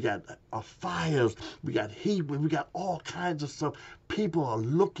 We got fires. We got heat. We got all kinds of stuff. People are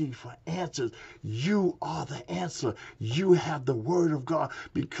looking for answers. You are the answer. You have the word of God,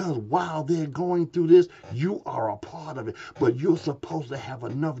 because while they're going through this, you are a part of it. But you're supposed to have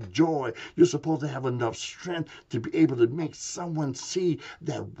enough joy. You're supposed to have enough strength to be able to make someone see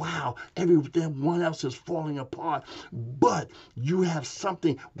that, wow, everyone else is falling apart, but you have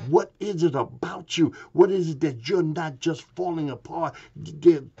something. What is it about you? What is it that you're not just falling apart?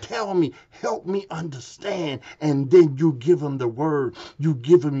 Tell me, help me understand. And then you give them the word. You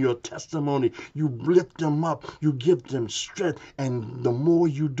give them your testimony. You lift them up. You give them strength. And the more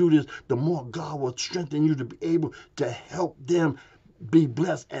you do this, the more God will strengthen you to be able to help them be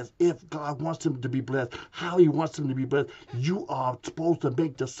blessed as if God wants them to be blessed, how he wants them to be blessed. You are supposed to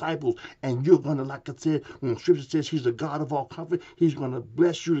make disciples, and you're going to, like I said, when Scripture says he's the God of all comfort, he's going to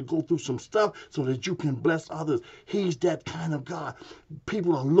bless you to go through some stuff so that you can bless others. He's that kind of God.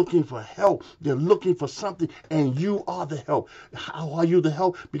 People are looking for help. They're looking for something, and you are the help. How are you the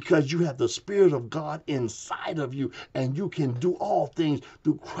help? Because you have the Spirit of God inside of you, and you can do all things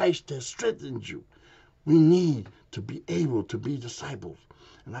through Christ that strengthens you. We need to be able to be disciples.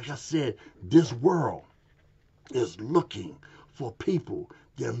 And like I said, this world is looking for people.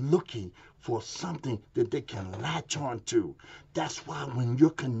 They're looking for something that they can latch on to. That's why when you're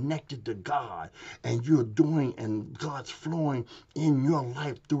connected to God and you're doing and God's flowing in your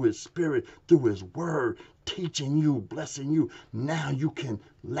life through his Spirit, through his word, teaching you, blessing you, now you can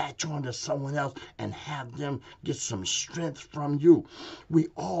latch on to someone else and have them get some strength from you. We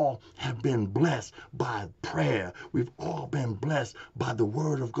all have been blessed by prayer. We've all been blessed by the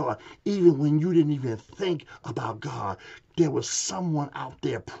word of God. Even when you didn't even think about God, there was someone out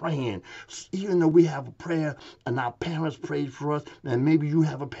there praying. Even though we have a prayer and our parents prayed for us, and maybe you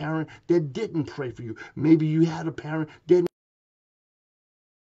have a parent that didn't pray for you. Maybe you had a parent that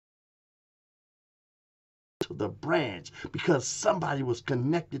to the branch, because somebody was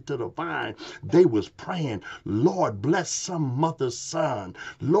connected to the vine. They was praying, Lord, bless some mother's son.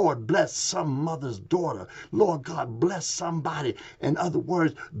 Lord, bless some mother's daughter. Lord God, bless somebody. In other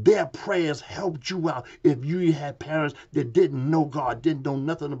words, their prayers helped you out. If you had parents that didn't know God, didn't know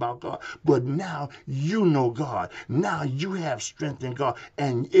nothing about God, but now you know God. Now you have strength in God,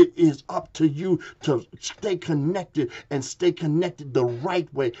 and it is up to you to stay connected and stay connected the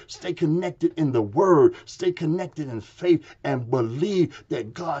right way. Stay connected in the word. Stay connected in faith and believe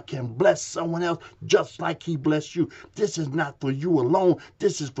that God can bless someone else just like he blessed you. This is not for you alone.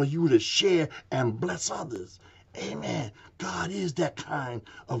 This is for you to share and bless others. Amen. God is that kind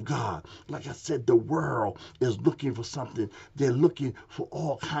of God. Like I said, the world is looking for something. They're looking for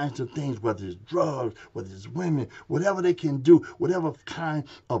all kinds of things, whether it's drugs, whether it's women, whatever they can do, whatever kind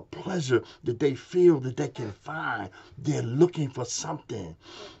of pleasure that they feel that they can find. They're looking for something.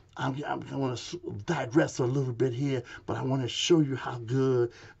 I'm going to digress a little bit here, but I want to show you how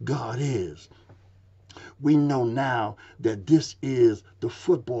good God is. We know now that this is the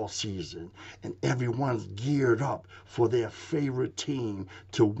football season, and everyone's geared up for their favorite team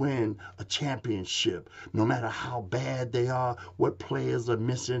to win a championship. No matter how bad they are, what players are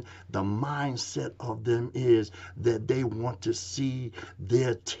missing, the mindset of them is that they want to see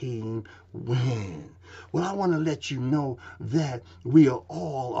their team win. Well, I want to let you know that we are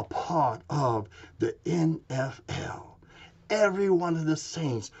all a part of the NFL. Every one of the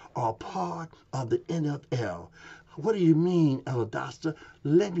saints are a part of the NFL. What do you mean, Elder Doster?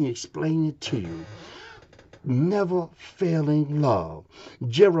 Let me explain it to you. Never failing love.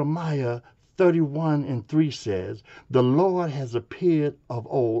 Jeremiah 31:3 says, the Lord has appeared of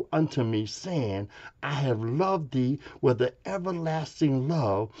old unto me, saying, I have loved thee with an everlasting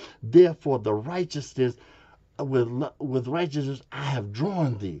love. Therefore the righteousness with righteousness I have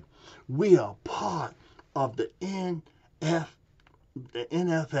drawn thee. We are part of the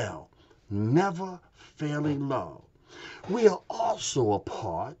NFL, never failing love. We are also a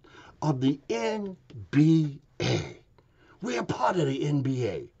part of the NBA. We are part of the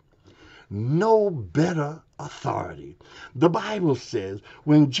NBA. No better authority. The Bible says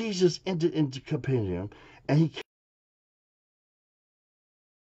when Jesus entered into Capernaum and he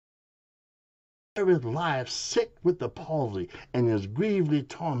carried life sick with the palsy and is grievously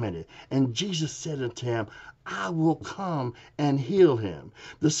tormented. And Jesus said unto him, I will come and heal him.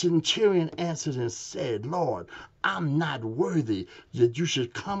 The centurion answered and said, Lord, I'm not worthy that you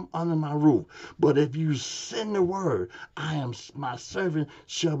should come under my roof, but if you send the word, my servant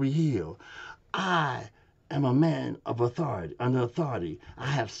shall be healed. I am a man of authority, under authority. I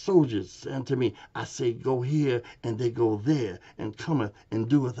have soldiers unto me. I say, go here, and they go there, and cometh and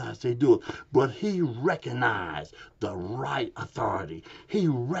doeth I say do it. But he recognized the right authority. He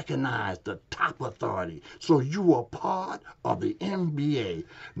recognized the top authority. So you are part of the NBA.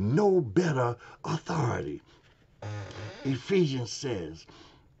 No better authority. Ephesians says,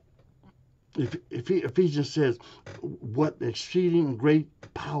 what exceeding great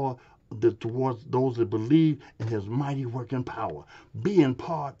power towards those that believe in his mighty working power. Being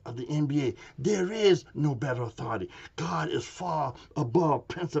part of the NBA, there is no better authority. God is far above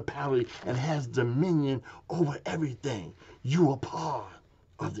principality and has dominion over everything. You are part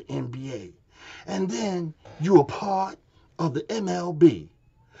of the NBA. And then you are part of the MLB.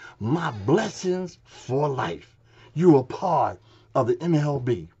 My blessings for life. You are part of the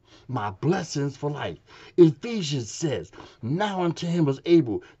MLB. My blessings for life. Ephesians says, now unto him is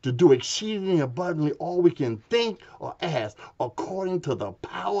able to do exceedingly abundantly all we can think or ask, according to the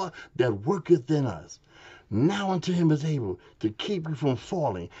power that worketh in us. Now unto him is able to keep you from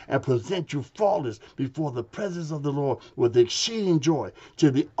falling and present you faultless before the presence of the Lord with exceeding joy. To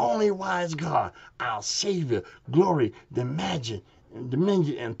the only wise God, our Savior, glory, dominion,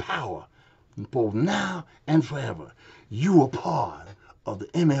 and power, both now and forever. You are part of the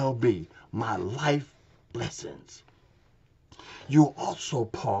MLB, my life blessings. You're also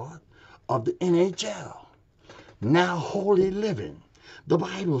part of the NHL, now holy living. The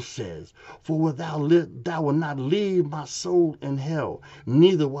Bible says, for thou wilt not leave my soul in hell,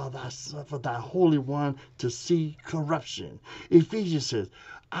 neither will thou suffer thy Holy One to see corruption. Ephesians says,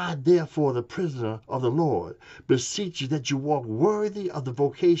 I therefore, the prisoner of the Lord, beseech you that you walk worthy of the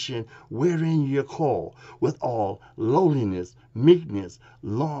vocation wherein you are called, with all lowliness, meekness,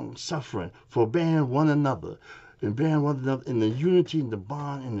 long suffering, forbearing one another, and bearing one another in the unity and the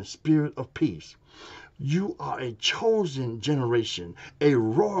bond and the spirit of peace. You are a chosen generation, a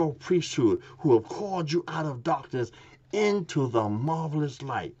royal priesthood, who have called you out of darkness into the marvelous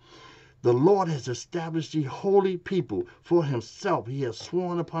light. The Lord has established thee holy people for himself. He has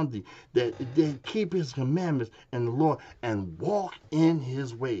sworn upon thee that they keep his commandments and the Lord and walk in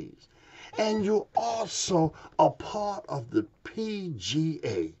his ways. And you're also a part of the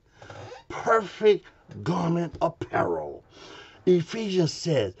PGA, perfect garment apparel. Ephesians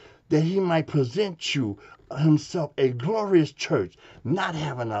says that he might present you himself a glorious church, not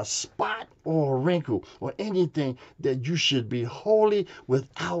having a spot or a wrinkle or anything, that you should be holy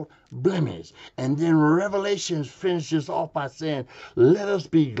without blemish. And then Revelation finishes off by saying, let us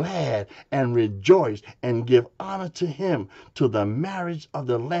be glad and rejoice and give honor to him, to the marriage of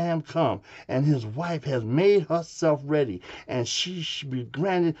the Lamb come, and his wife has made herself ready, and she should be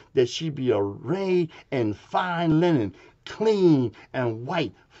granted that she be arrayed in fine linen, clean and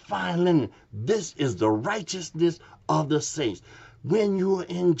white, fine linen. This is the righteousness of the saints. When you're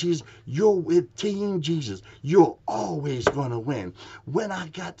in Jesus, you're with Team Jesus. You're always going to win. When I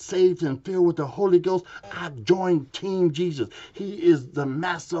got saved and filled with the Holy Ghost, I joined Team Jesus. He is the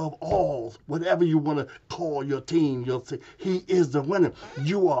master of all, whatever you want to call your team. He is the winner.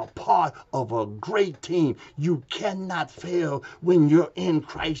 You are part of a great team. You cannot fail when you're in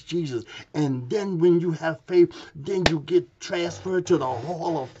Christ Jesus. And then when you have faith, then you get transferred to the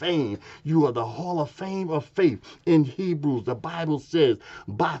Hall of Fame. You are the Hall of Fame of faith. In Hebrews, the Bible says,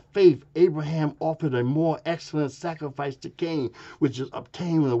 by faith Abraham offered a more excellent sacrifice to Cain, which is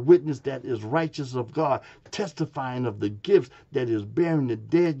obtained with a witness that is righteous of God, testifying of the gifts that is bearing the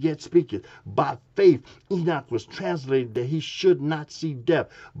dead yet speaketh. By faith Enoch was translated that he should not see death.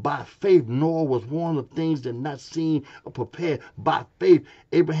 By faith Noah was warned of things that not seen or prepared. By faith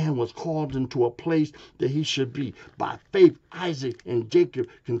Abraham was called into a place that he should be. By faith Isaac and Jacob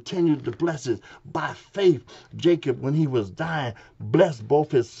continued the blessings. By faith Jacob, when he was dying, blessed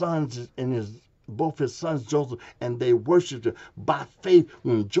both his sons Joseph, and they worshipped him. By faith,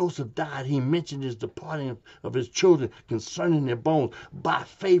 when Joseph died, he mentioned his departing of his children concerning their bones. By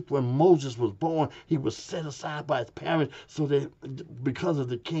faith, when Moses was born, he was set aside by his parents so that because of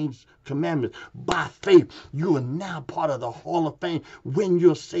the king's commandments. By faith, you are now part of the Hall of Fame. When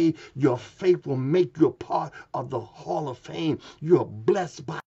you're saved, your faith will make you a part of the Hall of Fame. You are blessed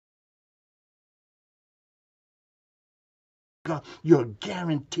by God, you're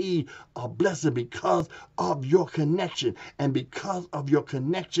guaranteed a blessing because of your connection. And because of your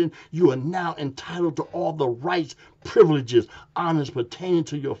connection, you are now entitled to all the rights, privileges, honors pertaining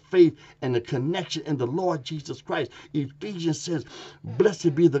to your faith and the connection in the Lord Jesus Christ. Ephesians says,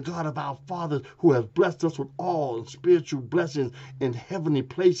 blessed be the God of our fathers who has blessed us with all spiritual blessings in heavenly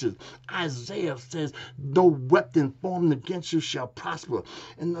places. Isaiah says, no weapon formed against you shall prosper.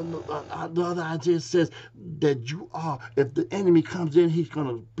 And the other Isaiah says that you are, if the enemy comes in, he's going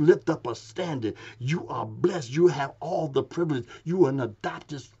to lift up a standard. You are blessed. You have all the privilege. You are an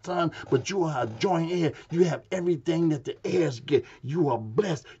adopted son, but you are a joint heir. You have everything that the heirs get. You are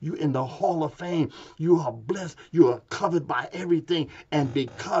blessed. You in the hall of fame. You are blessed. You are covered by everything. And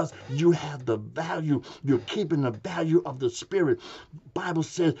because you have the value, you're keeping the value of the Spirit. Bible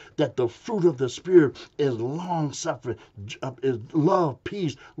says that the fruit of the Spirit is long-suffering, is love,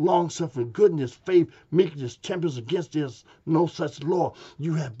 peace, long-suffering, goodness, faith, meekness, temperance. Against there's no such law.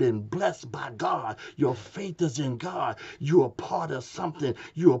 You have been blessed by God. Your faith is in God. You are part of something.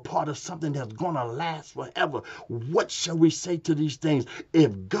 You are part of something that's going to last forever. What shall we say to these things?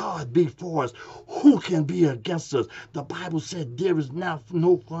 If God be for us, who can be against us? The Bible said there is now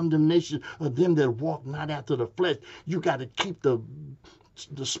no condemnation of them that walk not after the flesh. You got to keep the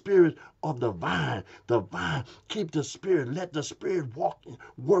spirit of the vine. The vine, keep the spirit. Let the spirit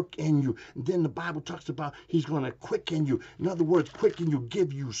work in you. And then the Bible talks about he's going to quicken you. In other words, quicken you,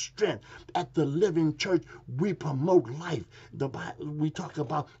 give you strength. At the Living Church, we promote life. We talk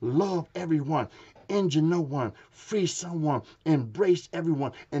about love everyone, injure no one, free someone, embrace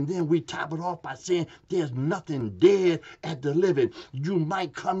everyone. And then we top it off by saying there's nothing dead at the Living. You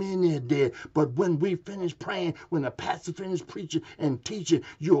might come in there dead, but when we finish praying, when the pastor finishes preaching and teaching,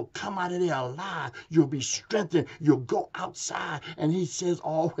 you'll come out of there alive. You'll be strengthened. You'll go outside. And he says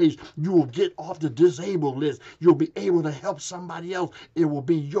always, you will get off the disabled list. You'll be able to help somebody else. It will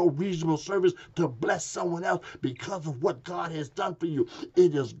be your reasonable service to bless someone else because of what God has done for you.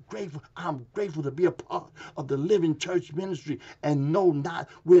 It is grateful. I'm grateful to be a part of the Living Church Ministry, and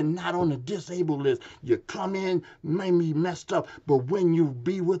we're not on the disabled list. You come in, maybe messed up, but when you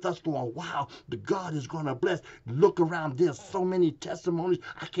be with us for a while, the God is going to bless. Look around, there's so many testimonies.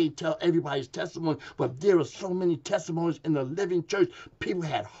 I can't tell everybody's testimony, but there are so many testimonies in the Living Church. People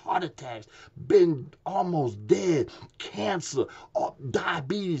had heart attacks, been almost dead, cancer,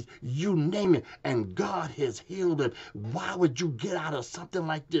 diabetes, you name it, and God has healed them. Why would you get out of something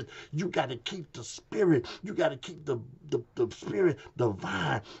like this? You got to keep the spirit. You got to keep the spirit, the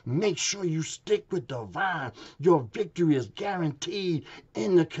vine. Make sure you stick with the vine. Your victory is guaranteed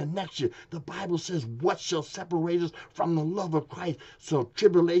in the connection. The Bible says, what shall separate us from the love of Christ? So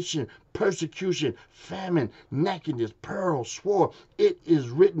tribulation, persecution, famine, nakedness, peril, sword. It is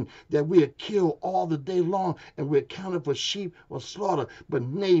written that we are killed all the day long, and we're counted for sheep or slaughter. But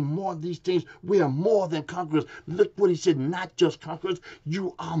nay, more of these things, we are more than conquerors. Look what he said, not just conquerors.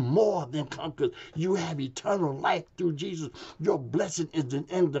 You are more than conquerors. You have eternal life through Jesus. Your blessing is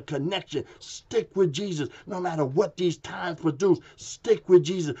in the connection. Stick with Jesus. No matter what these times produce, stick with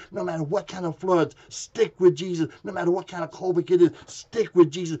Jesus. No matter what kind of floods, stick with Jesus. No matter what kind of COVID it is, stick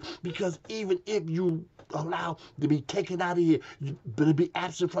with Jesus. Because even if you allow to be taken out of here, but to be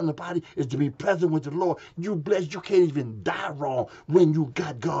absent from the body is to be present with the Lord. You blessed. You can't even die wrong when you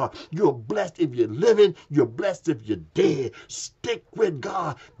got God. You're blessed if you're living. You're blessed if you're dead. Stick with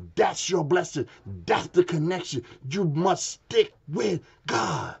God. That's your blessing. That's the connection. You must stick with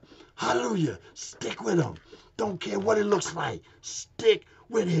God. Hallelujah. Stick with him. Don't care what it looks like. Stick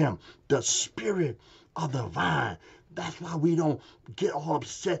with him. The spirit of the vine. That's why we don't get all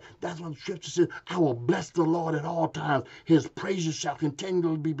upset. That's what the scripture says. I will bless the Lord at all times. His praises shall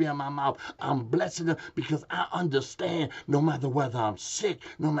continually be in my mouth. I'm blessing him because I understand no matter whether I'm sick,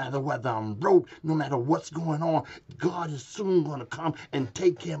 no matter whether I'm broke, no matter what's going on, God is soon going to come and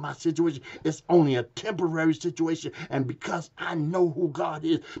take care of my situation. It's only a temporary situation. And because I know who God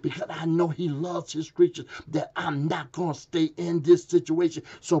is, because I know he loves his creatures, that I'm not going to stay in this situation.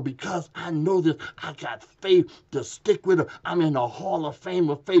 So because I know this, I got faith to stick with him. I'm in the hall of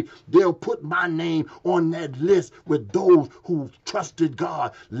fame of faith. They'll put my name on that list with those who trusted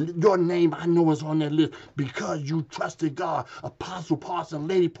God. Your name, I know, is on that list because you trusted God. Apostle Parson,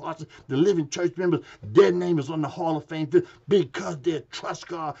 Lady Parson, the Living Church members, their name is on the hall of fame because they trust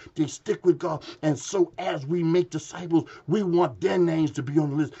God. They stick with God. And so as we make disciples, we want their names to be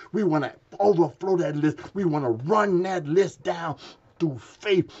on the list. We want to overflow that list. We want to run that list down through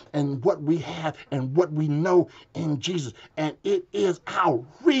faith and what we have and what we know in Jesus. And it is our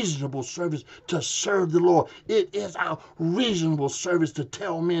reasonable service to serve the Lord. It is our reasonable service to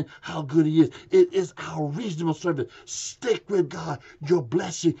tell men how good he is. It is our reasonable service. Stick with God. Your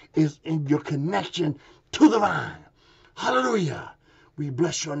blessing is in your connection to the vine. Hallelujah. We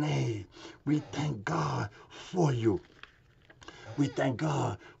bless your name. We thank God for you. We thank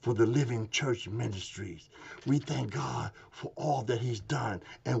God for the Living Church Ministries. We thank God for all that he's done.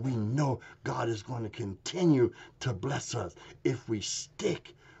 And we know God is going to continue to bless us if we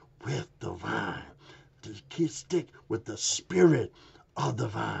stick with the vine, to stick with the spirit of the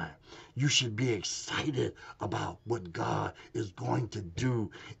vine. You should be excited about what God is going to do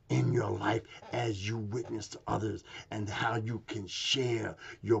in your life as you witness to others and how you can share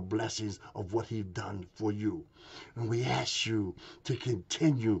your blessings of what he's done for you. And we ask you to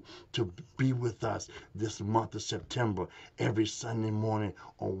continue to be with us this month of September, every Sunday morning,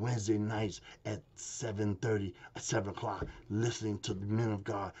 on Wednesday nights at 7 o'clock, listening to the men of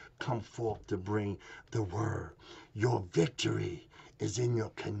God come forth to bring the word. Your victory is in your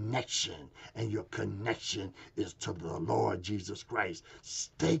connection, and your connection is to the Lord Jesus Christ.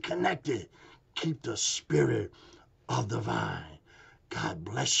 Stay connected. Keep the spirit of the vine. God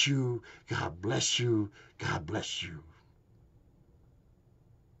bless you. God bless you. God bless you.